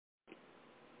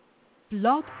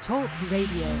Blog Talk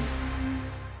Radio.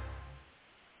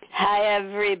 Hi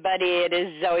everybody, it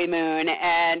is Zoe Moon,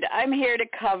 and I'm here to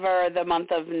cover the month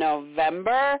of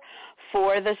November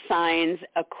for the signs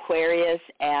Aquarius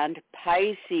and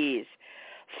Pisces.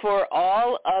 For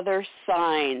all other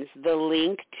signs, the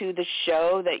link to the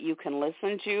show that you can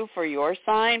listen to for your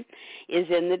sign is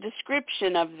in the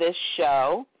description of this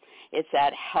show. It's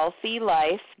at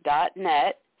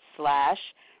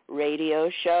healthylife.net/radio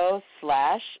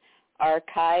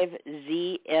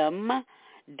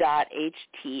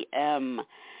show/archivezm.htm.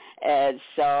 And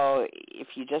so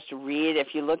if you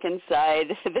look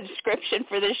inside the description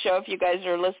for this show, if you guys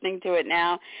are listening to it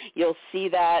now, you'll see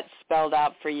that spelled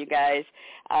out for you guys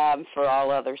for all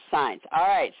other signs. All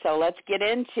right, so let's get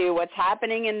into what's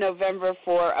happening in November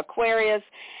for Aquarius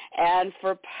and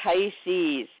for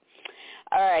Pisces.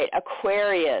 All right,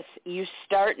 Aquarius, you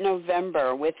start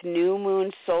November with new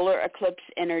moon solar eclipse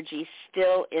energy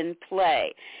still in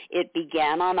play. It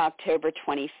began on October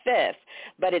 25th,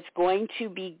 but it's going to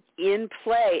be in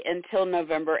play until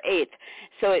November 8th.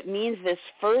 So it means this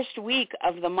first week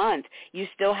of the month, you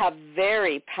still have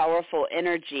very powerful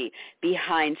energy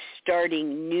behind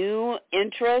starting new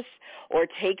interests or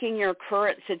taking your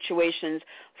current situations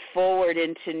forward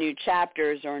into new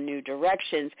chapters or new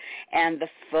directions. And the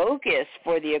focus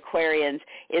for the Aquarians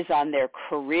is on their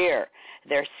career,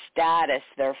 their status,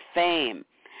 their fame.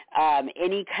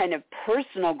 Any kind of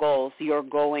personal goals you're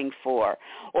going for,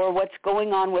 or what's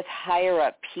going on with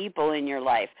higher-up people in your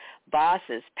life,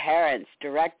 bosses, parents,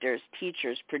 directors,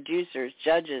 teachers, producers,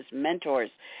 judges,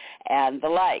 mentors, and the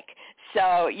like.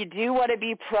 So you do want to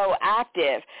be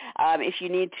proactive. If you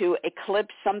need to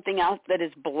eclipse something else that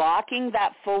is blocking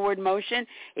that forward motion,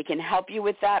 it can help you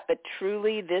with that. But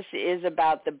truly, this is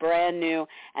about the brand new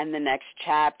and the next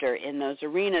chapter in those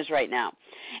arenas right now.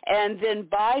 And then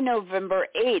by November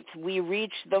 8th, we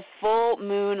reach the full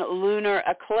moon lunar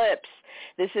eclipse.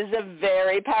 This is a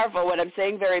very powerful, when I'm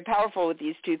saying very powerful with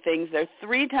these two things, they're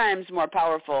 3 times more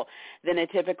powerful than a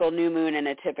typical new moon and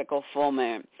a typical full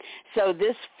moon. So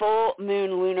this full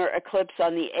moon lunar eclipse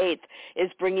on the 8th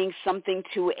is bringing something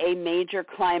to a major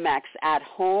climax at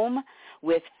home,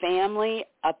 with family,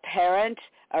 a parent,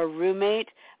 a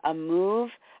roommate, a move,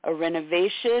 a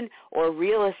renovation, or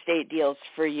real estate deals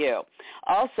for you.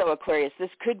 Also, Aquarius,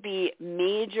 this could be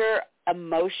major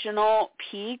emotional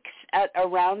peaks at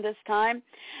around this time,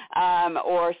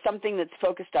 or something that's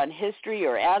focused on history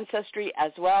or ancestry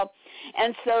as well.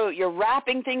 And so you're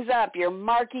wrapping things up, you're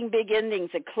marking big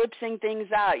endings, eclipsing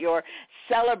things out, you're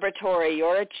celebratory,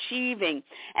 you're achieving.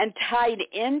 And tied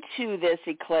into this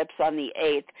eclipse on the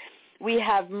 8th, we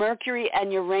have Mercury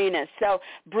and Uranus, so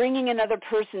bringing another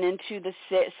person into the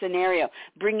scenario,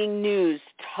 bringing news,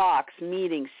 talks,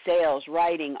 meetings, sales,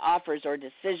 writing, offers, or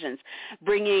decisions,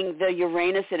 bringing the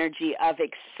Uranus energy of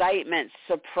excitement,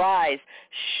 surprise,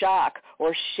 shock,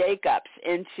 or shakeups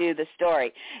into the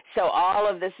story. So all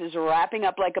of this is wrapping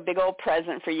up like a big old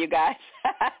present for you guys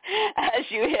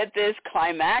as you hit this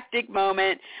climactic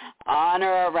moment on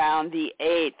or around the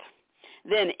 8th.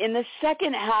 Then in the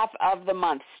second half of the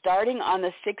month, starting on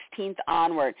the 16th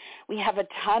onward, we have a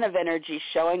ton of energy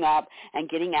showing up and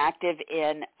getting active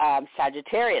in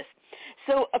Sagittarius.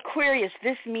 So Aquarius,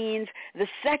 this means the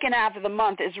second half of the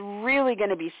month is really going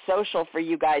to be social for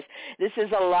you guys. This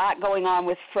is a lot going on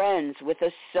with friends, with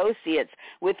associates,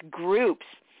 with groups.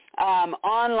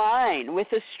 Online,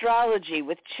 with astrology,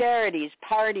 with charities,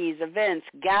 parties, events,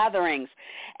 gatherings,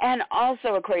 and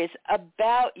also, Aquarius,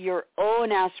 about your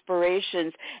own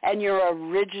aspirations and your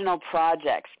original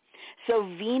projects. So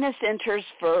Venus enters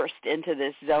first into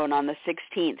this zone on the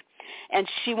 16th, and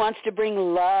she wants to bring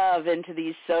love into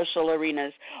these social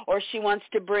arenas, or she wants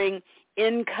to bring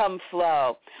income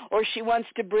flow, or she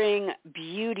wants to bring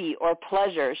beauty or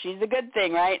pleasure. She's a good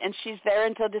thing, right? And she's there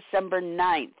until December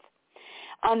 9th.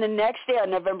 On the next day, on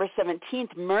November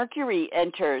 17th, Mercury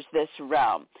enters this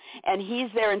realm, and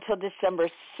he's there until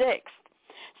December 6th.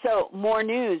 So more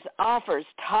news, offers,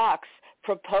 talks,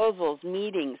 proposals,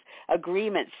 meetings,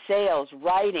 agreements, sales,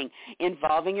 writing,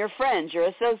 involving your friends, your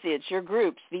associates, your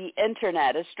groups, the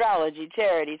internet, astrology,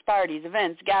 charities, parties,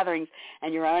 events, gatherings,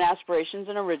 and your own aspirations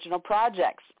and original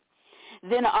projects.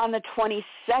 Then on the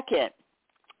 22nd,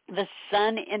 the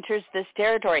sun enters this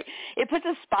territory. It puts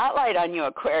a spotlight on you,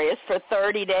 Aquarius, for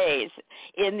 30 days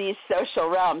in these social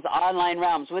realms, online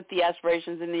realms, with the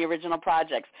aspirations and the original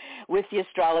projects, with the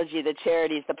astrology, the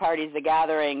charities, the parties, the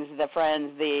gatherings, the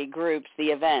friends, the groups, the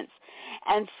events.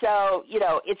 And so,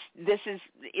 this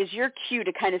is your cue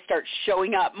to kind of start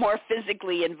showing up more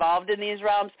physically involved in these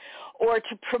realms, or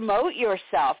to promote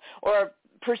yourself, or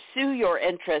pursue your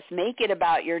interests. Make it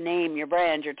about your name, your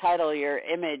brand, your title, your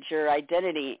image, your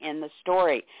identity in the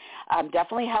story.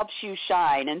 Definitely helps you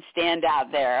shine and stand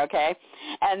out there, okay?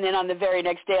 And then on the very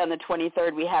next day, on the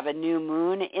 23rd, we have a new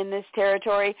moon in this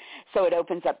territory, so it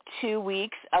opens up 2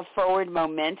 weeks of forward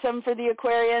momentum for the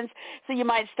Aquarians. So you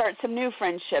might start some new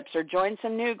friendships or join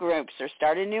some new groups or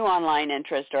start a new online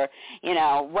interest or,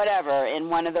 whatever in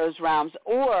one of those realms.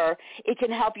 Or it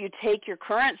can help you take your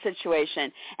current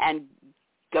situation and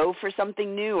go for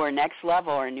something new or next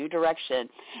level or a new direction.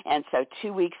 And so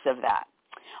 2 weeks of that.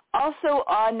 Also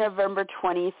on November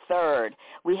 23rd,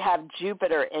 we have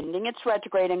Jupiter ending its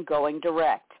retrograde and going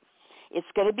direct. It's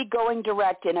going to be going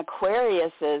direct in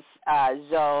Aquarius's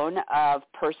zone of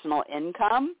personal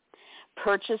income,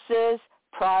 purchases,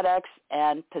 products,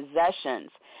 and possessions.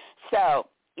 So,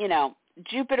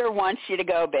 Jupiter wants you to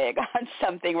go big on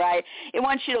something, right? It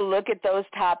wants you to look at those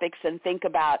topics and think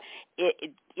about,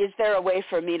 is there a way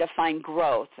for me to find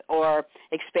growth or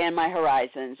expand my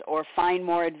horizons or find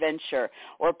more adventure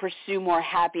or pursue more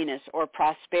happiness or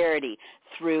prosperity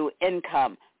through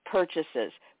income,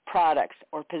 purchases, products,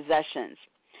 or possessions?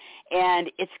 And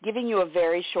it's giving you a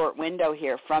very short window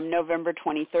here from November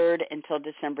 23rd until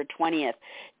December 20th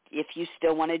if you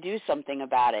still want to do something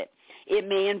about it. It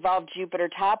may involve Jupiter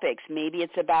topics. Maybe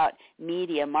it's about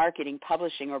media, marketing,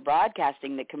 publishing, or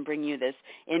broadcasting that can bring you this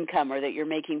income or that you're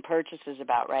making purchases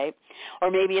about, right?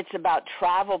 Or maybe it's about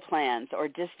travel plans or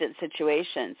distant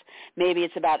situations. Maybe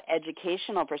it's about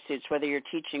educational pursuits, whether you're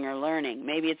teaching or learning.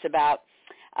 Maybe it's about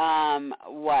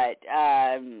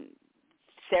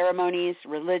ceremonies,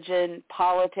 religion,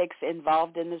 politics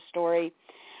involved in the story.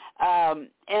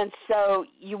 And so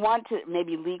you want to,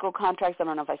 maybe legal contracts, I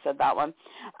don't know if I said that one.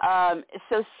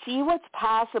 So see what's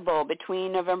possible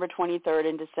between November 23rd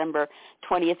and December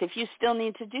 20th if you still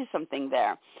need to do something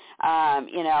there.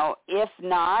 If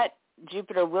not,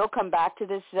 Jupiter will come back to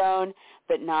this zone,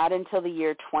 but not until the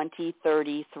year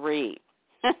 2033.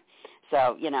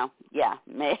 So,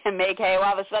 make hay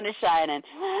while the sun is shining.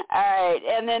 All right,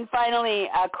 and then finally,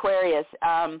 Aquarius.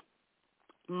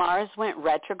 Mars went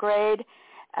retrograde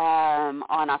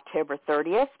on October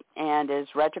 30th and is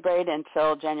retrograde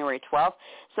until January 12th.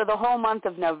 So the whole month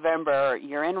of November,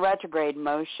 you're in retrograde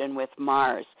motion with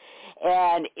Mars.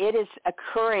 And it is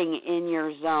occurring in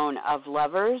your zone of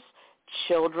lovers,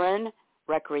 children,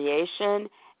 recreation,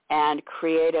 and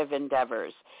creative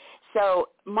endeavors. So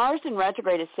Mars in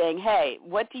retrograde is saying, hey,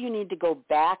 what do you need to go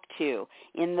back to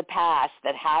in the past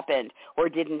that happened or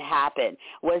didn't happen?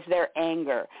 Was there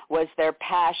anger? Was there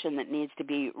passion that needs to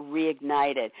be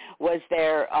reignited? Was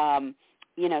there,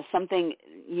 something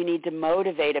you need to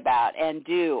motivate about and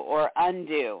do or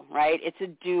undo, right? It's a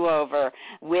do-over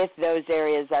with those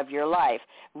areas of your life.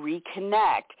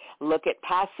 Reconnect. Look at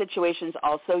past situations,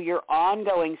 also your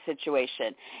ongoing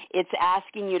situation. It's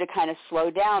asking you to kind of slow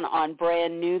down on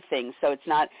brand new things. So it's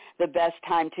not the best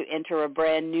time to enter a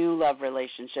brand new love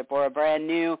relationship or a brand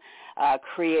new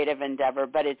creative endeavor,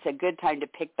 but it's a good time to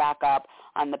pick back up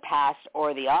on the past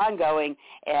or the ongoing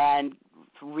and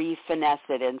refinesse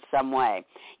it in some way.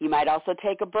 You might also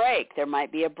take a break. There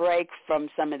might be a break from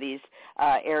some of these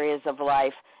areas of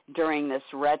life during this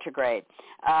retrograde.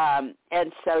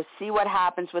 And so see what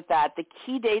happens with that. The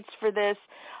key dates for this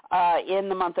in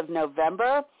the month of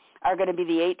November are going to be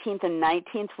the 18th and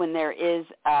 19th when there is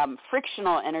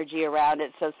frictional energy around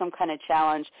it, so some kind of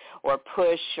challenge or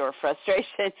push or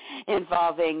frustration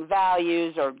involving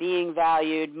values or being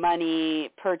valued, money,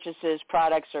 purchases,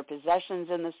 products, or possessions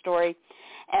in the story.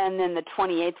 And then the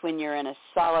 28th when you're in a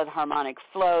solid harmonic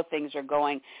flow, things are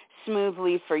going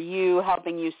smoothly for you,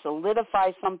 helping you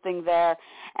solidify something there.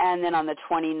 And then on the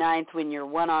 29th when you're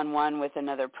one-on-one with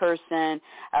another person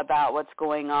about what's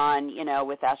going on,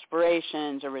 with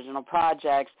aspirations, original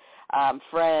projects,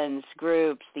 friends,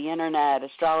 groups, the internet,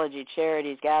 astrology,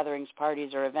 charities, gatherings,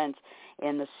 parties, or events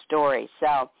in the story.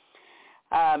 So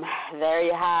there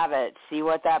you have it. See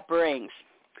what that brings.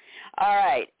 All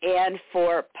right, and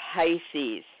for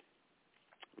Pisces,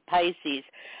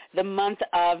 the month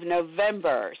of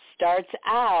November starts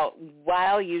out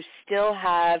while you still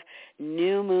have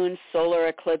new moon solar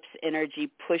eclipse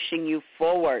energy pushing you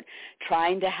forward,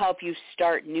 trying to help you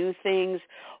start new things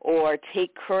or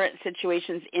take current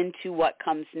situations into what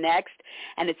comes next,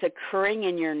 and it's occurring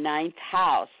in your 9th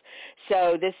house.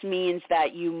 So this means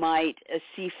that you might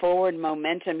see forward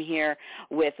momentum here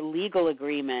with legal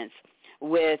agreements,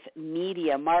 with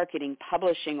media, marketing,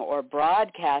 publishing, or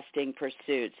broadcasting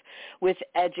pursuits, with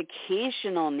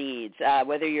educational needs,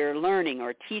 whether you're learning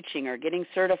or teaching or getting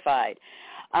certified,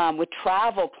 with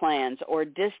travel plans or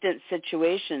distant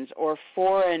situations or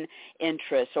foreign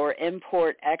interests or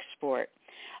import-export.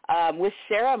 with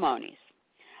ceremonies,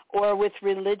 or with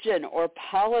religion or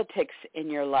politics in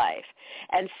your life.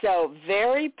 And so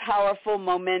very powerful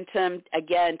momentum,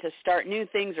 again, to start new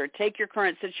things or take your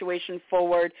current situation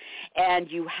forward. And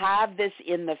you have this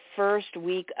in the first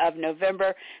week of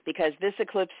November because this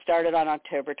eclipse started on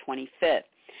October 25th.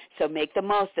 So make the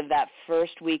most of that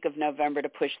first week of November to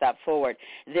push that forward.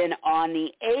 Then on the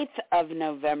 8th of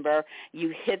November,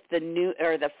 you hit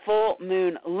the full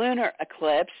moon lunar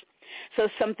eclipse. So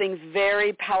something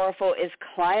very powerful is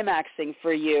climaxing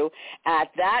for you at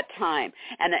that time.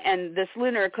 And this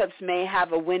lunar eclipse may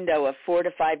have a window of 4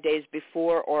 to 5 days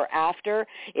before or after.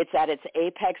 It's at its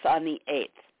apex on the 8th.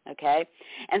 Okay?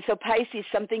 And so Pisces,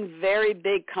 something very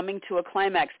big coming to a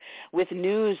climax with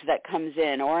news that comes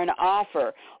in, or an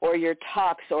offer, or your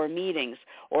talks or meetings,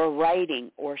 or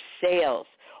writing, or sales,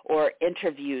 or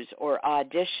interviews, or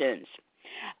auditions.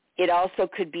 It also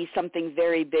could be something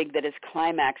very big that is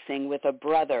climaxing with a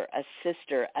brother, a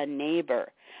sister, a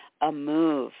neighbor, a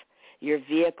move, your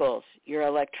vehicles, your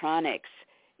electronics,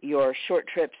 your short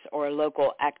trips or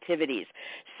local activities.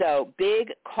 So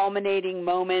big culminating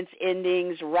moments,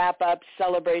 endings, wrap-ups,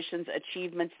 celebrations,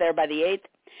 achievements there by the 8th.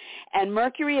 And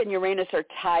Mercury and Uranus are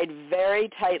tied very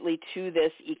tightly to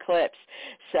this eclipse.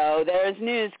 So there's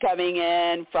news coming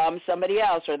in from somebody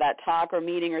else, or that talk or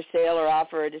meeting or sale or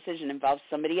offer or decision involves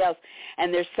somebody else.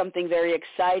 And there's something very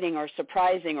exciting or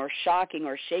surprising or shocking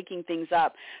or shaking things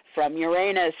up from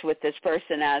Uranus with this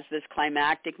person as this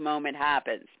climactic moment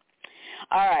happens.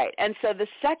 All right, and so the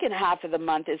second half of the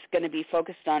month is going to be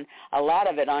focused on, a lot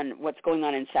of it, on what's going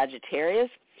on in Sagittarius.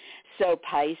 So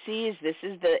Pisces, this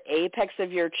is the apex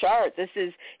of your chart. This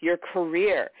is your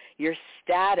career, your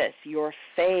status, your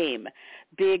fame,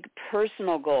 big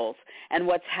personal goals, and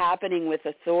what's happening with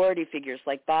authority figures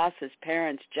like bosses,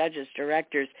 parents, judges,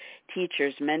 directors,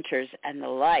 teachers, mentors, and the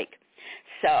like.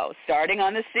 So starting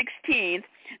on the 16th,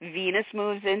 Venus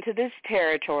moves into this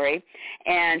territory,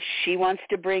 and she wants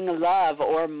to bring love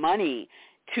or money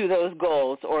to those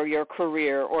goals, or your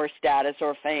career or status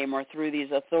or fame, or through these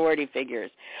authority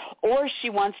figures. Or she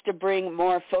wants to bring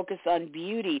more focus on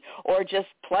beauty or just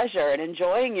pleasure and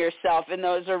enjoying yourself in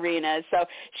those arenas. So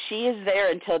she is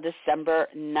there until December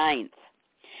 9th.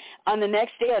 On the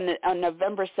next day, on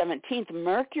November 17th,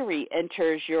 Mercury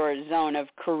enters your zone of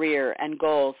career and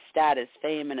goals, status,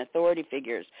 fame, and authority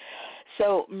figures.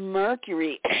 So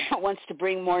Mercury wants to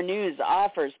bring more news,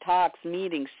 offers, talks,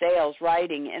 meetings, sales,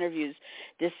 writing, interviews,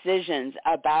 decisions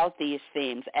about these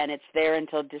themes, and it's there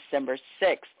until December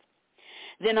 6th.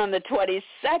 Then on the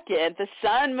 22nd, the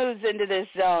Sun moves into this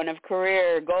zone of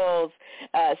career, goals,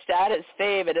 status,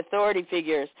 fame, and authority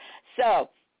figures. So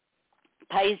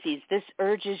Pisces, this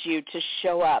urges you to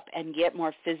show up and get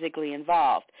more physically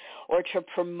involved, or to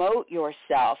promote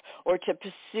yourself, or to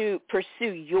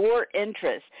pursue your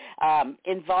interests.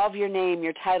 Involve your name,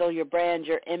 your title, your brand,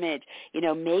 your image.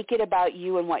 Make it about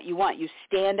you and what you want. You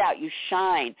stand out, you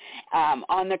shine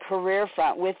on the career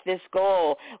front with this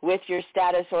goal, with your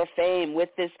status or fame, with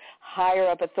this higher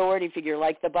up authority figure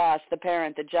like the boss, the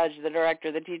parent, the judge, the director,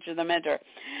 the teacher, the mentor.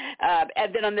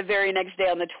 And then on the very next day,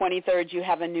 on the 23rd, you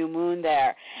have a new moon there.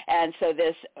 And so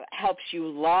this helps you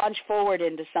launch forward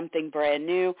into something brand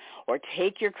new, or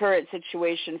take your current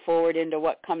situation forward into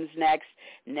what comes next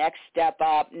step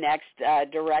up, next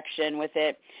direction with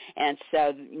it. And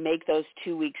so make those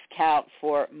 2 weeks count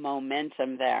for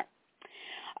momentum there.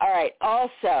 All right,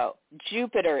 also,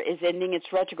 Jupiter is ending its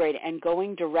retrograde and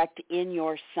going direct in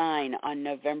your sign on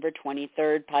November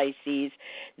 23rd, Pisces.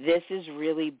 This is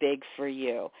really big for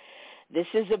you. This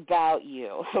is about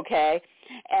you, okay?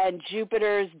 And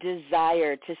Jupiter's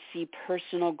desire to see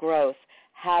personal growth,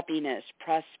 happiness,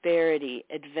 prosperity,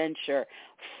 adventure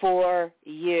for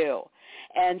you.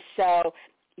 And so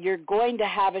you're going to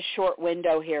have a short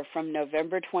window here from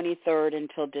November 23rd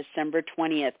until December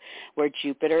 20th where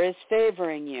Jupiter is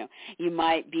favoring you. You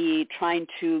might be trying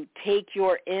to take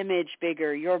your image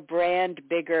bigger, your brand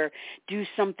bigger, do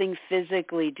something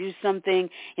physically, do something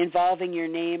involving your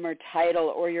name or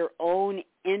title or your own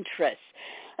interests.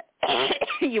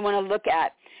 You want to look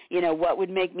at, what would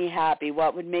make me happy,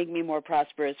 what would make me more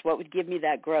prosperous, what would give me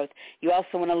that growth. You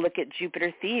also want to look at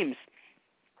Jupiter themes.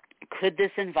 Could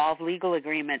this involve legal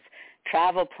agreements,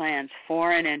 travel plans,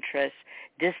 foreign interests,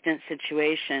 distant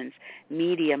situations,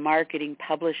 media, marketing,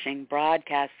 publishing,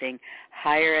 broadcasting,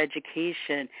 higher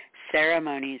education,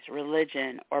 ceremonies,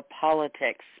 religion, or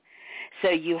politics? So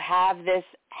you have this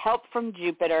help from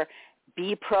Jupiter.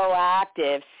 Be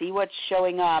proactive. See what's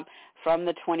showing up from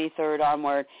the 23rd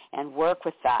onward and work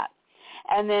with that.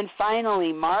 And then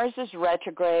finally, Mars is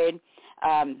retrograde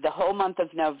the whole month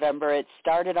of November. It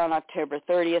started on October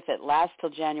 30th. It lasts till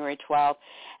January 12th.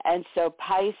 And so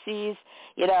Pisces,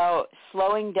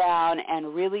 slowing down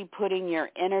and really putting your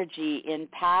energy in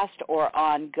past or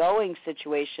ongoing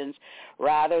situations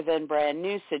rather than brand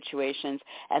new situations.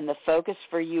 And the focus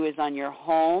for you is on your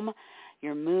home,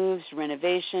 your moves,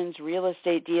 renovations, real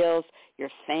estate deals, your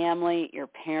family, your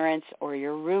parents, or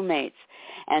your roommates.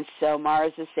 And so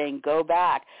Mars is saying go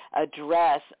back,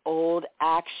 address old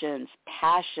actions,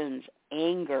 passions,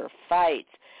 anger, fights,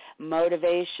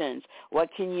 motivations.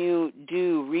 What can you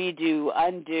do, redo,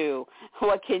 undo?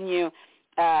 What can you,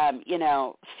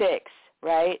 fix,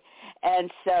 right?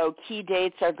 And so key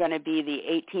dates are going to be the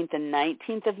 18th and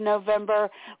 19th of November,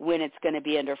 when it's going to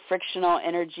be under frictional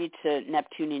energy to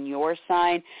Neptune in your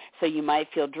sign. So you might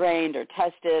feel drained or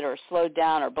tested or slowed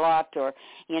down or blocked, or,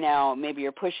 maybe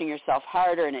you're pushing yourself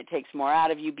harder and it takes more out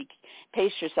of you.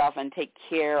 Pace yourself and take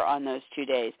care on those 2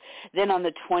 days. Then on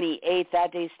the 28th,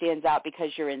 that day stands out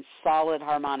because you're in solid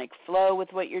harmonic flow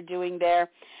with what you're doing there.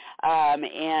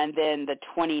 And then the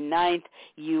 29th,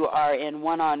 you are in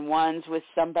one-on-ones with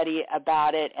somebody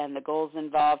about it and the goals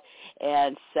involved.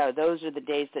 And so those are the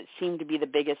days that seem to be the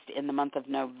biggest in the month of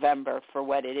November for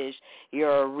what it is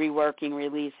you're reworking,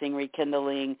 releasing,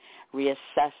 rekindling,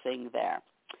 reassessing there.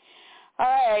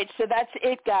 All right, so that's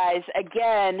it, guys.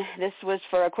 Again, this was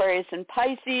for Aquarius and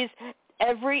Pisces.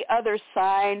 Every other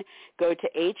sign, go to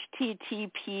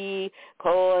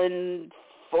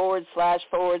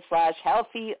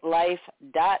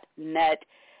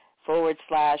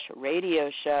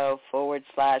http://healthylife.net/radio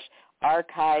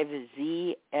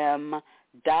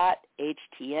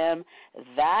show/archivezm.htm.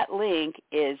 That link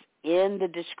is in the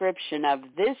description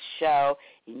of this show,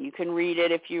 and you can read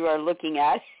it if you are looking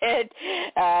at it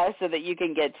so that you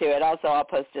can get to it. Also, I'll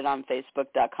post it on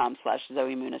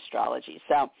Facebook.com/Zoe Moon Astrology.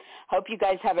 So hope you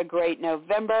guys have a great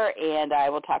November, and I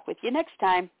will talk with you next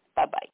time. Bye-bye.